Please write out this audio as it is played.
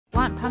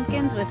Want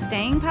pumpkins with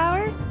staying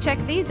power? Check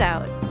these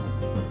out.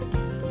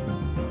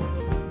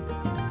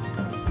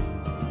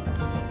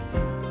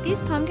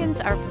 These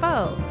pumpkins are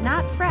faux,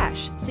 not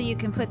fresh, so you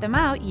can put them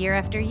out year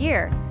after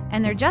year,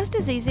 and they're just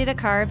as easy to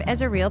carve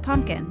as a real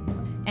pumpkin.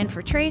 And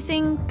for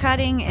tracing,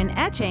 cutting, and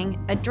etching,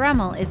 a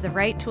Dremel is the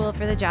right tool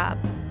for the job.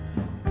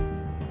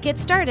 Get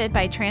started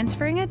by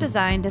transferring a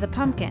design to the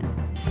pumpkin.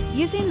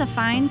 Using the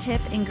fine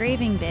tip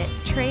engraving bit,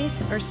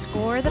 trace or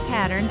score the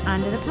pattern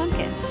onto the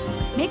pumpkin.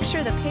 Make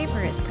sure the paper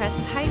is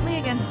pressed tightly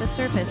against the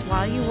surface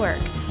while you work,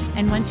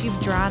 and once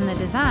you've drawn the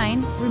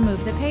design,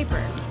 remove the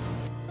paper.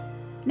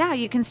 Now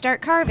you can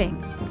start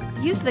carving.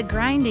 Use the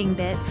grinding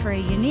bit for a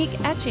unique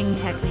etching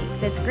technique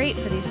that's great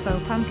for these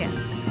faux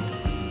pumpkins.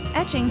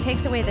 Etching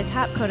takes away the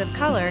top coat of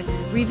color,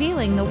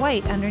 revealing the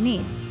white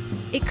underneath.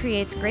 It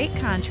creates great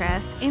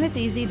contrast and it's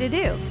easy to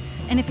do.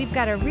 And if you've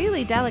got a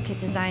really delicate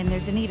design,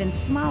 there's an even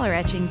smaller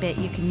etching bit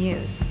you can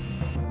use.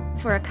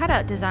 For a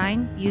cutout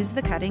design, use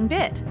the cutting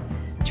bit.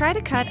 Try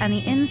to cut on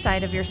the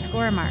inside of your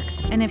score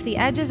marks, and if the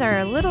edges are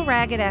a little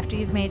ragged after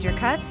you've made your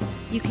cuts,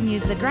 you can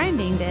use the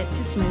grinding bit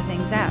to smooth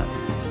things out.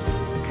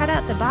 Cut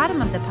out the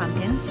bottom of the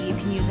pumpkin so you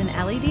can use an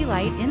LED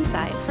light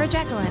inside for a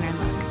jack-o'-lantern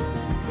look.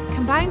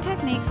 Combine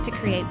techniques to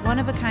create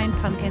one-of-a-kind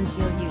pumpkins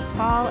you'll use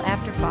fall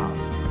after fall.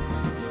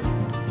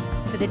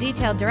 For the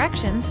detailed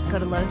directions, go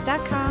to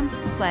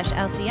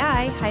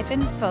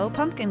lowes.com/LCI-faux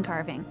pumpkin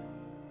carving.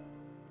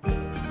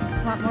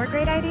 Want more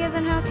great ideas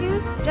and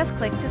how-tos? Just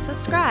click to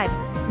subscribe.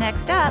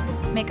 Next up,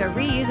 make a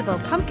reusable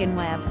pumpkin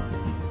web.